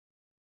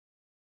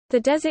The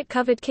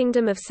desert-covered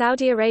Kingdom of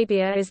Saudi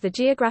Arabia is the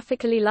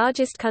geographically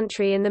largest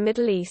country in the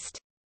Middle East.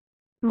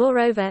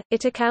 Moreover,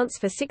 it accounts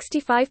for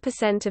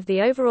 65% of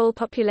the overall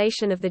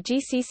population of the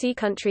GCC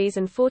countries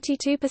and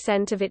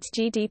 42% of its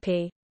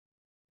GDP.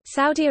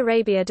 Saudi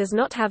Arabia does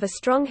not have a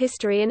strong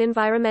history in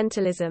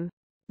environmentalism.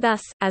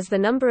 Thus, as the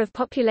number of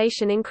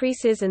population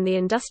increases and the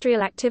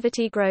industrial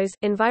activity grows,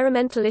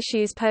 environmental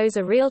issues pose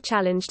a real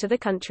challenge to the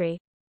country.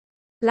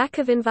 Lack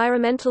of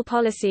environmental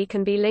policy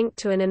can be linked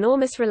to an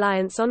enormous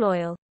reliance on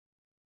oil.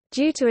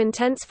 Due to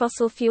intense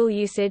fossil fuel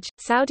usage,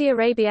 Saudi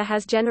Arabia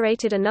has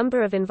generated a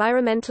number of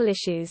environmental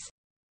issues.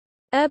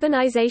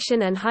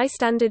 Urbanization and high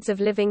standards of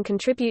living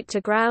contribute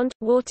to ground,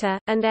 water,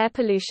 and air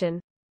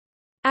pollution.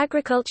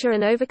 Agriculture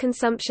and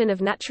overconsumption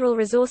of natural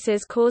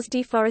resources cause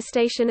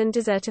deforestation and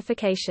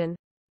desertification.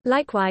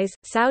 Likewise,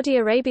 Saudi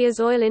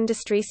Arabia's oil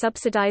industry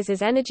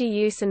subsidizes energy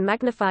use and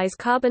magnifies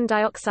carbon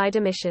dioxide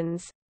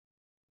emissions.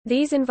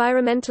 These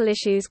environmental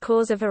issues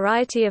cause a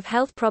variety of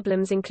health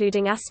problems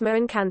including asthma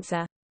and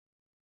cancer.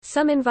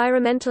 Some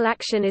environmental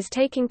action is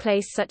taking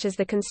place, such as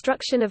the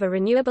construction of a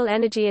renewable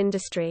energy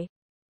industry.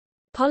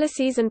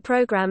 Policies and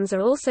programs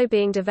are also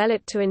being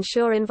developed to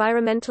ensure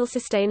environmental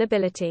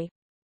sustainability.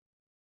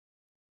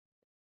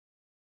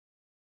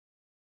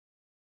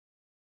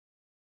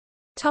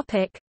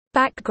 Topic: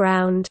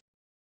 Background.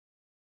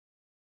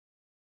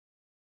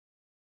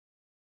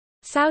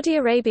 Saudi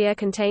Arabia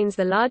contains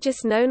the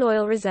largest known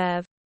oil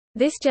reserve.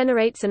 This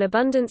generates an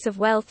abundance of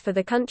wealth for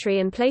the country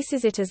and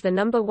places it as the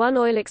 #1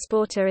 oil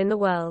exporter in the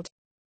world.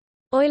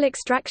 Oil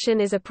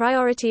extraction is a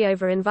priority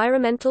over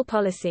environmental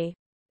policy.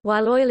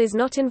 While oil is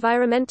not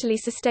environmentally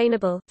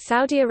sustainable,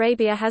 Saudi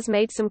Arabia has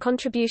made some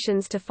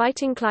contributions to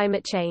fighting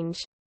climate change.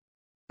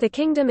 The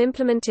kingdom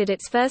implemented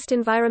its first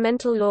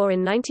environmental law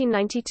in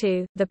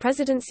 1992, the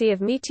Presidency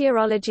of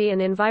Meteorology and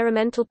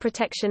Environmental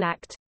Protection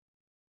Act.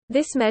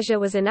 This measure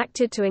was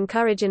enacted to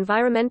encourage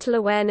environmental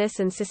awareness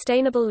and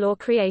sustainable law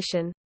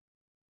creation.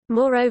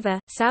 Moreover,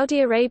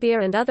 Saudi Arabia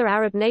and other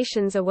Arab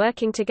nations are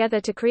working together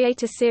to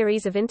create a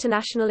series of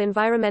international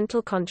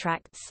environmental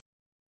contracts.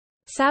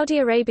 Saudi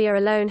Arabia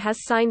alone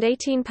has signed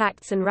 18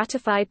 pacts and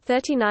ratified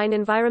 39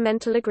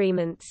 environmental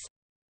agreements.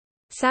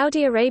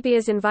 Saudi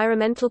Arabia's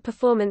Environmental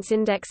Performance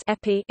Index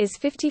 (EPI) is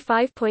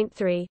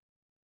 55.3.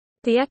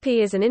 The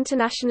EPI is an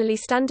internationally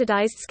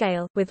standardized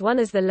scale, with 1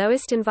 as the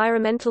lowest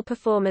environmental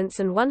performance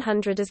and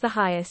 100 as the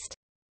highest.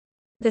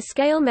 The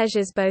scale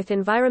measures both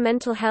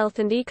environmental health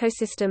and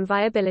ecosystem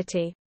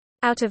viability.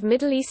 Out of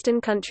Middle Eastern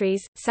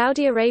countries,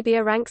 Saudi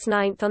Arabia ranks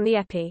 9th on the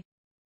EPI.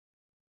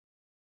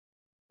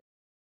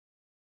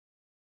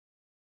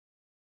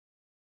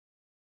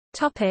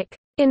 Topic: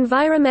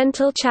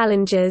 Environmental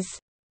challenges.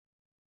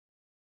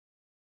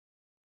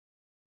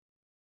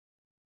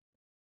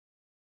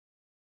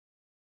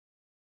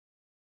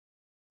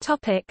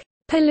 Topic: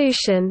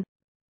 Pollution.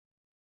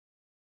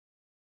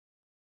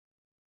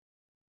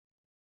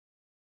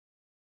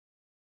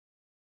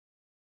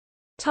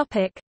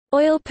 Topic: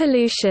 Oil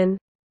pollution.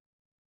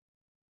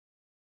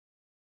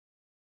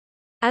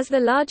 As the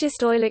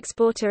largest oil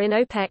exporter in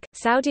OPEC,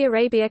 Saudi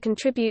Arabia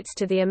contributes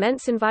to the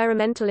immense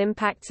environmental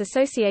impacts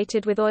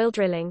associated with oil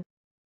drilling.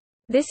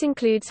 This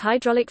includes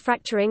hydraulic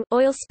fracturing,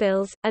 oil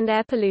spills, and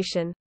air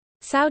pollution.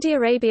 Saudi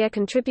Arabia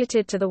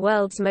contributed to the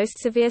world's most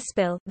severe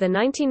spill, the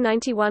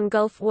 1991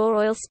 Gulf War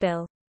oil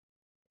spill.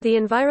 The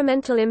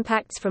environmental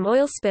impacts from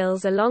oil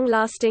spills are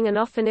long-lasting and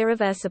often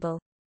irreversible.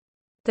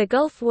 The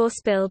Gulf War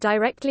spill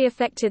directly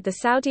affected the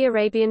Saudi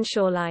Arabian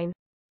shoreline.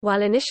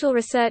 While initial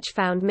research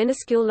found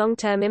minuscule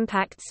long-term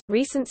impacts,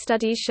 recent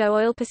studies show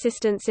oil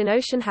persistence in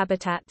ocean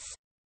habitats.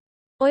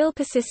 Oil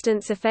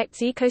persistence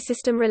affects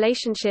ecosystem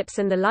relationships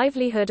and the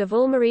livelihood of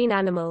all marine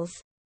animals.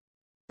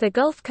 The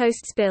Gulf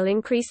Coast spill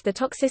increased the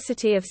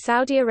toxicity of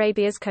Saudi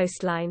Arabia's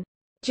coastline.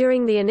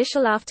 During the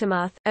initial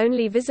aftermath,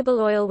 only visible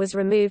oil was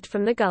removed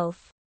from the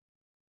Gulf.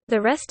 The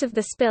rest of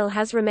the spill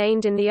has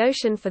remained in the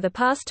ocean for the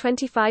past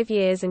 25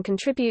 years and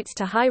contributes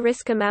to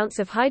high-risk amounts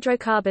of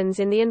hydrocarbons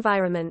in the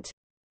environment.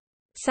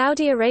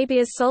 Saudi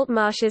Arabia's salt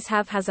marshes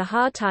have a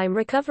hard time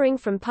recovering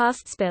from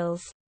past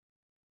spills.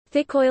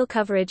 Thick oil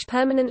coverage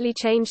permanently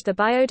changed the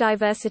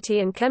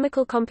biodiversity and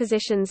chemical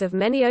compositions of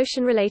many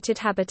ocean-related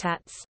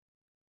habitats.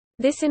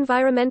 This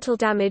environmental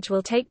damage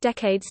will take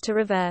decades to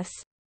reverse.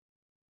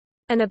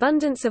 An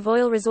abundance of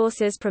oil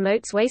resources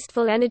promotes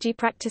wasteful energy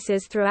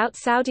practices throughout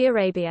Saudi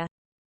Arabia.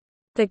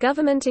 The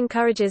government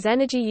encourages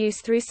energy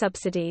use through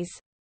subsidies.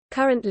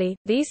 Currently,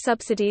 these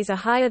subsidies are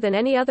higher than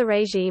any other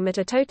regime at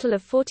a total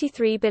of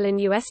 $43 billion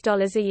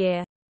a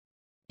year.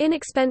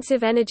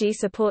 Inexpensive energy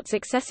supports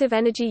excessive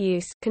energy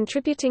use,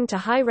 contributing to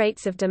high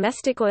rates of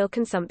domestic oil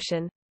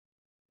consumption.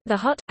 The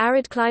hot,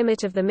 arid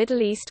climate of the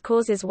Middle East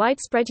causes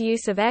widespread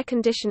use of air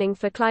conditioning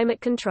for climate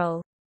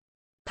control.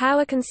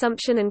 Power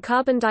consumption and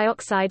carbon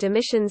dioxide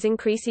emissions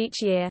increase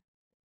each year.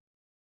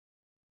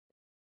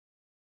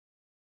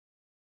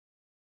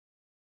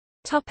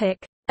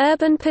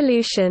 Urban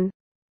pollution.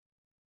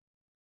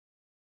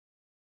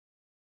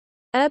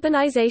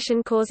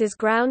 Urbanization causes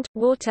ground,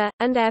 water,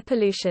 and air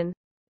pollution.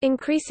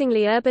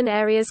 Increasingly urban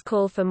areas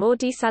call for more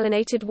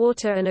desalinated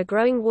water and a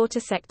growing water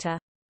sector.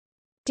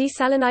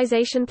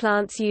 Desalination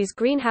plants use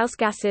greenhouse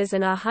gases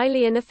and are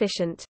highly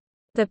inefficient.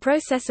 The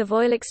process of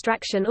oil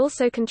extraction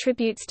also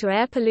contributes to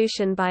air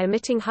pollution by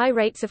emitting high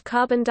rates of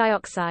carbon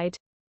dioxide.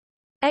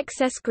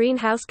 Excess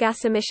greenhouse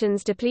gas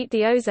emissions deplete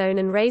the ozone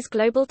and raise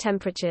global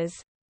temperatures.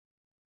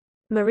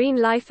 Marine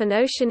life and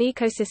ocean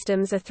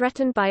ecosystems are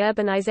threatened by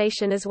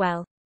urbanization as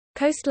well.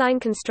 Coastline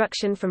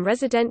construction from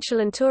residential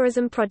and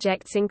tourism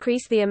projects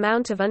increase the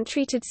amount of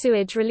untreated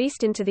sewage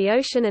released into the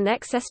ocean and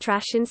excess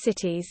trash in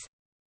cities.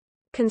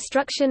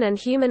 Construction and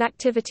human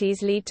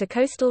activities lead to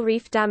coastal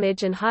reef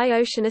damage and high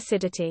ocean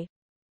acidity.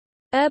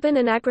 Urban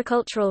and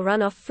agricultural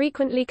runoff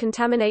frequently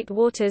contaminate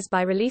waters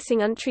by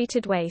releasing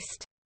untreated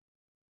waste.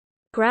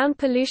 Ground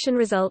pollution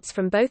results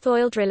from both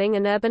oil drilling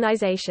and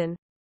urbanization.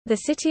 The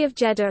city of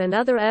Jeddah and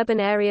other urban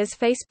areas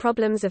face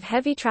problems of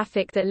heavy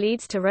traffic that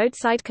leads to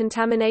roadside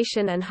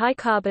contamination and high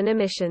carbon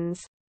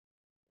emissions.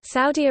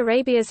 Saudi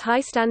Arabia's high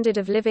standard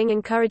of living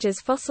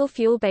encourages fossil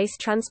fuel-based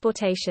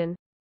transportation.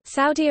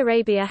 Saudi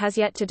Arabia has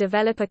yet to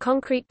develop a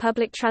concrete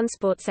public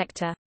transport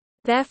sector.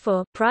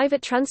 Therefore,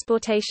 private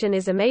transportation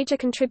is a major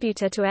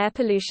contributor to air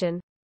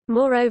pollution.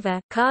 Moreover,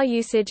 car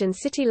usage and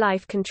city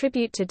life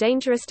contribute to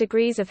dangerous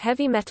degrees of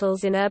heavy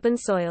metals in urban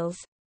soils.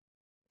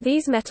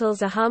 These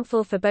metals are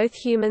harmful for both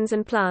humans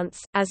and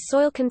plants, as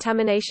soil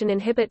contamination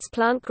inhibits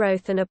plant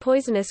growth and are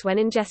poisonous when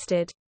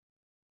ingested.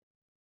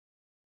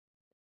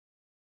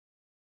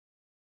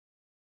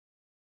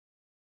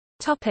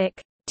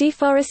 Topic: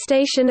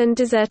 Deforestation and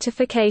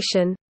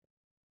desertification.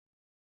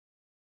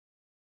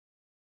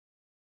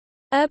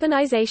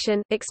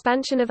 Urbanization,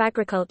 expansion of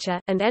agriculture,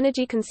 and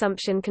energy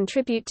consumption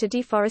contribute to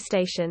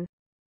deforestation.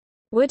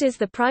 Wood is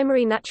the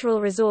primary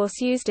natural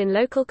resource used in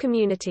local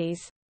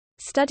communities.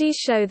 Studies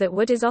show that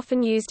wood is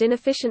often used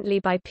inefficiently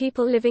by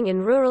people living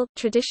in rural,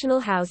 traditional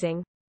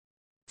housing.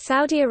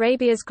 Saudi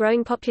Arabia's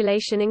growing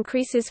population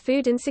increases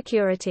food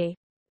insecurity.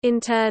 In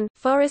turn,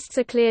 forests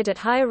are cleared at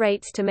higher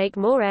rates to make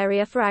more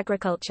area for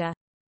agriculture.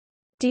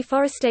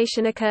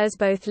 Deforestation occurs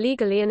both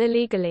legally and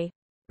illegally.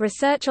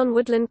 Research on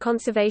woodland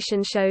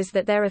conservation shows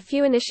that there are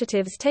few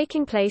initiatives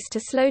taking place to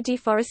slow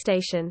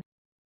deforestation.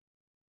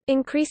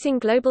 Increasing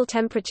global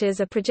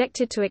temperatures are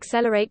projected to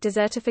accelerate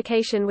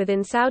desertification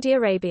within Saudi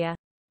Arabia.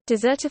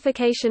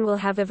 Desertification will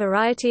have a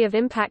variety of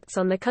impacts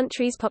on the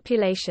country's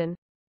population.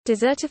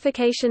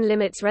 Desertification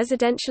limits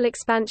residential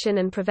expansion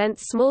and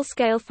prevents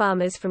small-scale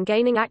farmers from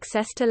gaining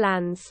access to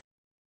lands.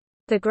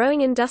 The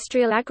growing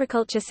industrial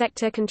agriculture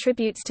sector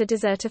contributes to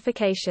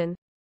desertification.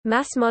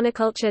 Mass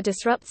monoculture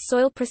disrupts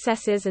soil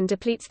processes and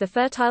depletes the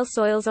fertile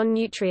soils on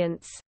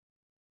nutrients.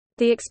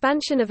 The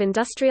expansion of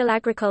industrial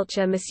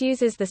agriculture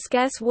misuses the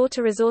scarce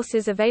water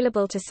resources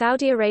available to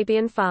Saudi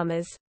Arabian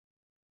farmers.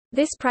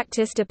 This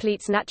practice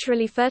depletes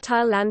naturally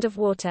fertile land of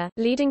water,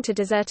 leading to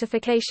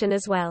desertification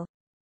as well.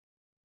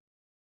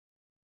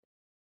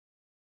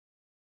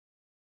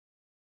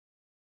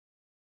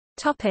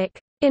 Topic: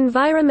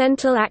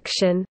 Environmental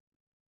action.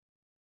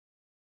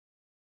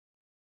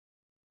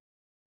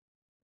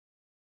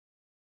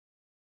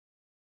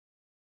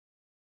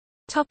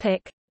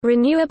 Topic: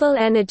 Renewable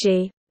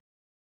energy.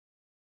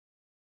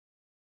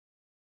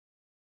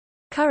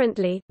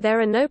 Currently, there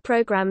are no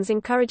programs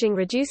encouraging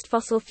reduced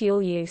fossil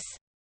fuel use.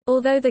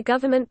 Although the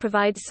government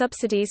provides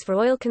subsidies for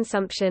oil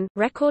consumption,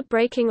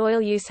 record-breaking oil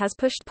use has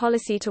pushed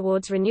policy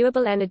towards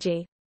renewable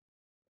energy.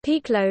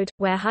 Peak load,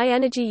 where high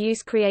energy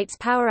use creates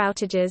power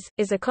outages,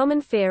 is a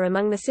common fear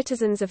among the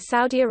citizens of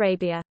Saudi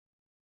Arabia.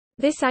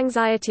 This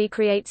anxiety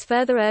creates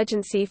further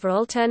urgency for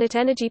alternate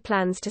energy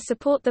plans to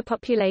support the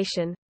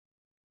population.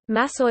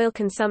 Mass oil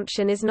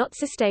consumption is not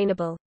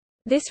sustainable.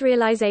 This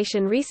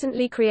realization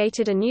recently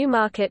created a new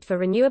market for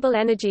renewable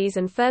energies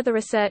and further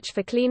research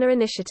for cleaner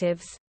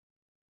initiatives.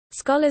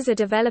 Scholars are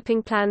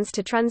developing plans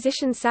to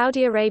transition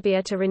Saudi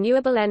Arabia to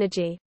renewable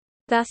energy.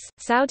 Thus,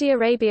 Saudi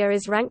Arabia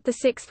is ranked the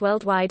 6th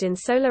worldwide in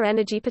solar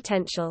energy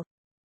potential.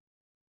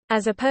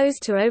 As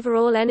opposed to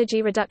overall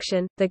energy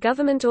reduction, the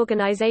government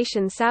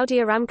organization Saudi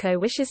Aramco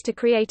wishes to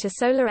create a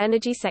solar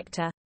energy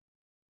sector.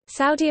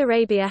 Saudi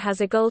Arabia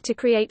has a goal to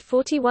create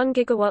 41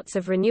 gigawatts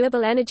of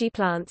renewable energy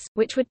plants,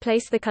 which would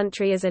place the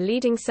country as a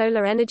leading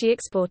solar energy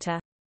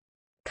exporter.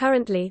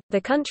 Currently,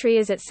 the country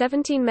is at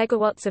 17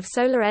 megawatts of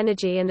solar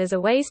energy and is a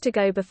ways to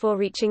go before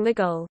reaching the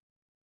goal.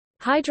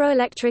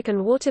 Hydroelectric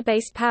and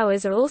water-based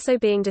powers are also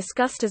being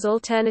discussed as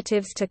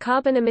alternatives to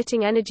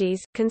carbon-emitting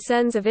energies.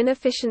 Concerns of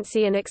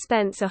inefficiency and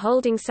expense are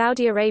holding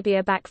Saudi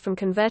Arabia back from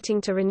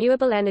converting to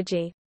renewable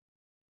energy.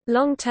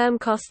 Long-term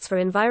costs for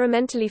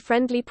environmentally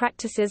friendly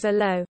practices are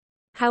low.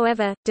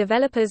 However,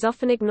 developers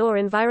often ignore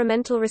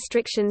environmental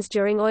restrictions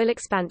during oil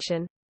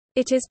expansion.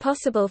 It is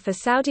possible for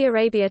Saudi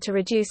Arabia to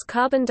reduce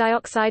carbon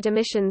dioxide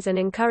emissions and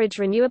encourage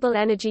renewable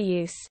energy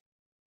use.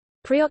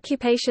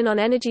 Preoccupation on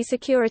energy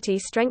security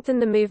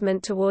strengthened the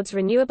movement towards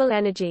renewable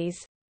energies.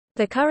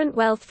 The current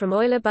wealth from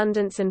oil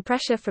abundance and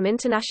pressure from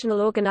international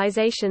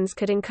organizations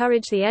could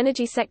encourage the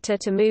energy sector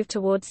to move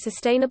towards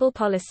sustainable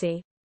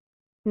policy.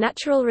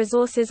 Natural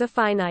resources are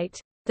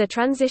finite. The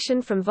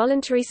transition from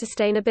voluntary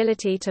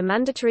sustainability to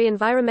mandatory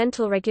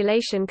environmental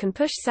regulation can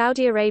push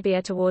Saudi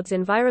Arabia towards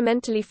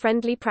environmentally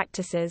friendly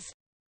practices.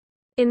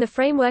 In the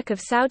framework of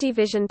Saudi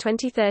Vision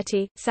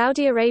 2030,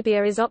 Saudi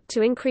Arabia is opted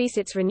to increase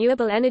its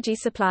renewable energy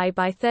supply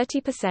by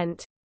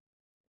 30%.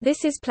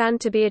 This is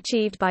planned to be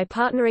achieved by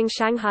partnering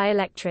Shanghai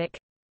Electric.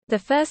 The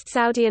first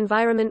Saudi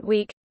Environment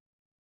Week.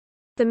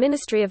 The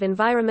Ministry of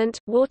Environment,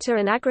 Water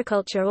and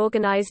Agriculture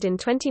organized in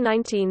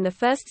 2019 the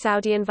first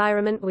Saudi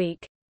Environment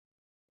Week.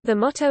 The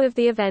motto of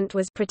the event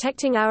was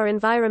 "Protecting our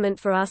environment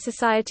for our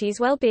society's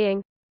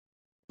well-being."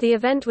 The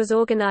event was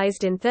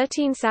organized in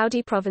 13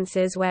 Saudi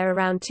provinces where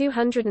around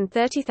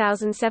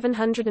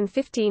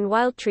 230,715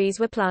 wild trees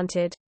were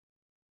planted.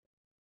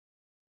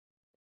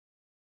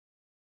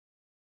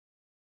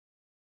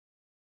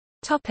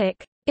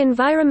 Topic: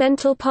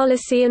 Environmental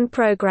policy and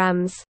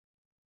programs.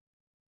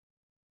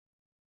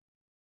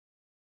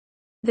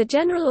 The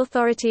General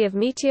Authority of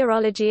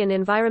Meteorology and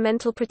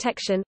Environmental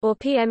Protection, or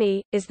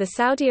PME, is the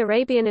Saudi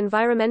Arabian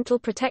Environmental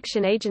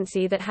Protection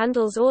Agency that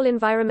handles all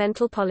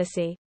environmental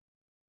policy.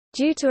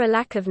 Due to a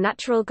lack of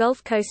natural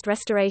Gulf Coast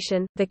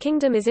restoration, the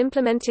kingdom is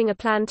implementing a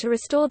plan to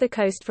restore the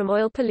coast from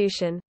oil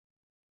pollution.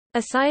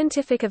 A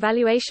scientific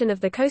evaluation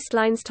of the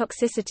coastline's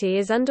toxicity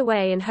is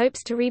underway in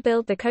hopes to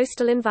rebuild the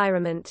coastal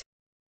environment.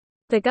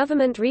 The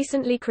government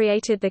recently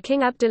created the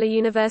King Abdullah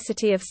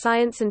University of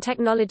Science and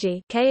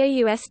Technology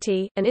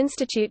 (KAUST), an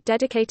institute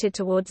dedicated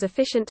towards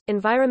efficient,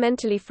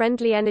 environmentally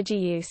friendly energy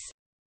use.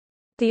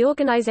 The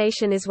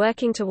organization is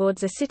working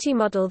towards a city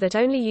model that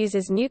only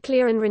uses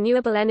nuclear and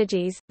renewable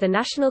energies. The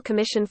National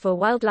Commission for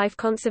Wildlife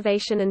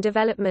Conservation and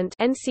Development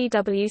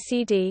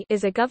 (NCWCD)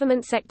 is a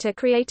government sector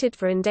created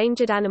for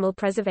endangered animal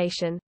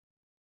preservation.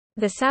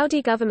 The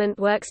Saudi government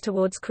works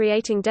towards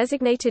creating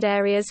designated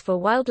areas for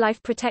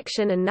wildlife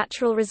protection and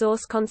natural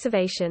resource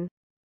conservation.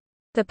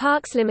 The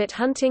parks limit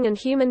hunting and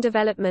human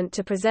development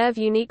to preserve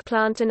unique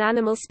plant and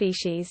animal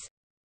species.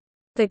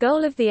 The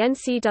goal of the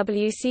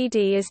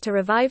NCWCD is to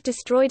revive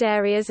destroyed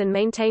areas and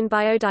maintain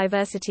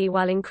biodiversity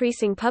while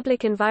increasing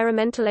public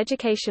environmental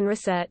education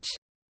research.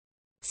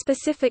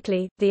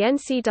 Specifically, the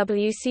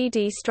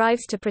NCWCD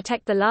strives to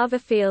protect the lava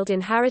field in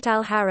Harat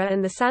al-Hara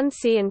and the sand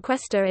sea and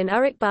Questa in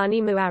Uruk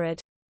Bani Muarad.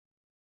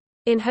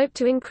 In hope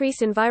to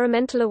increase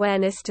environmental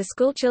awareness to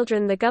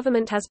schoolchildren, the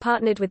government has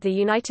partnered with the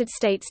United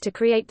States to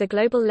create the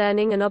Global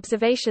Learning and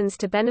Observations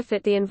to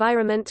Benefit the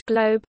Environment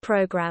 (GLOBE)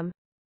 program.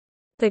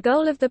 The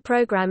goal of the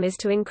program is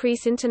to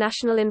increase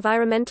international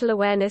environmental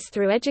awareness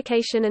through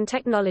education and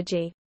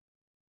technology.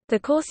 The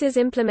courses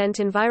implement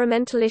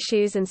environmental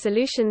issues and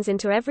solutions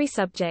into every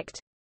subject.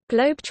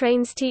 GLOBE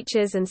trains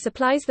teachers and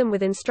supplies them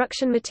with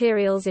instruction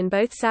materials in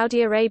both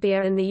Saudi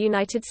Arabia and the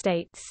United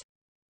States.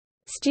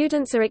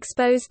 Students are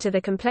exposed to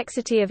the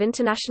complexity of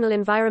international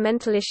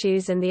environmental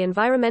issues and the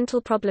environmental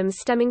problems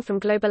stemming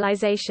from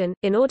globalization.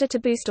 In order to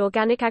boost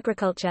organic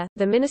agriculture,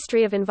 the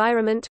Ministry of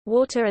Environment,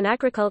 Water and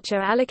Agriculture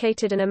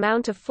allocated an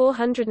amount of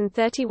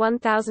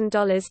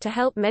 $431,000 to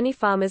help many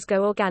farmers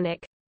go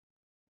organic.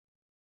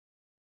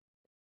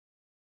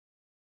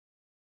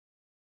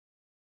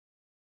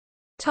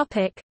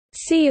 Topic: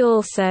 See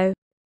also: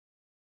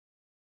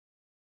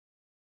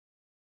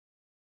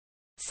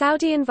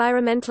 Saudi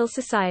Environmental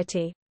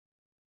Society.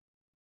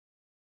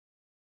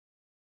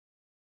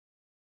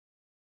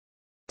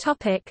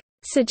 Topic: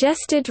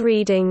 Suggested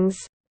readings.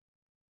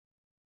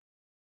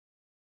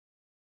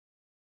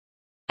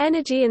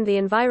 Energy and the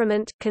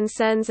Environment,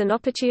 Concerns and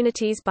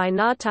Opportunities by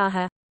Nard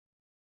Taha.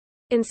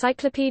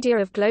 Encyclopedia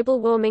of Global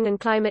Warming and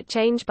Climate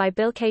Change by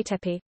Bill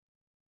Katepi.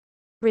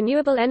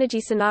 Renewable Energy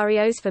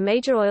Scenarios for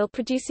Major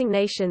Oil-Producing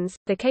Nations,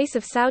 The Case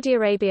of Saudi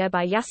Arabia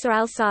by Yasser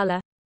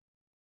al-Saleh.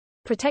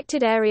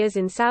 Protected Areas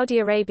in Saudi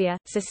Arabia,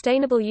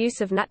 Sustainable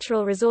Use of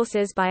Natural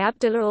Resources by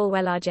Abdullah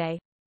al-Welajeh.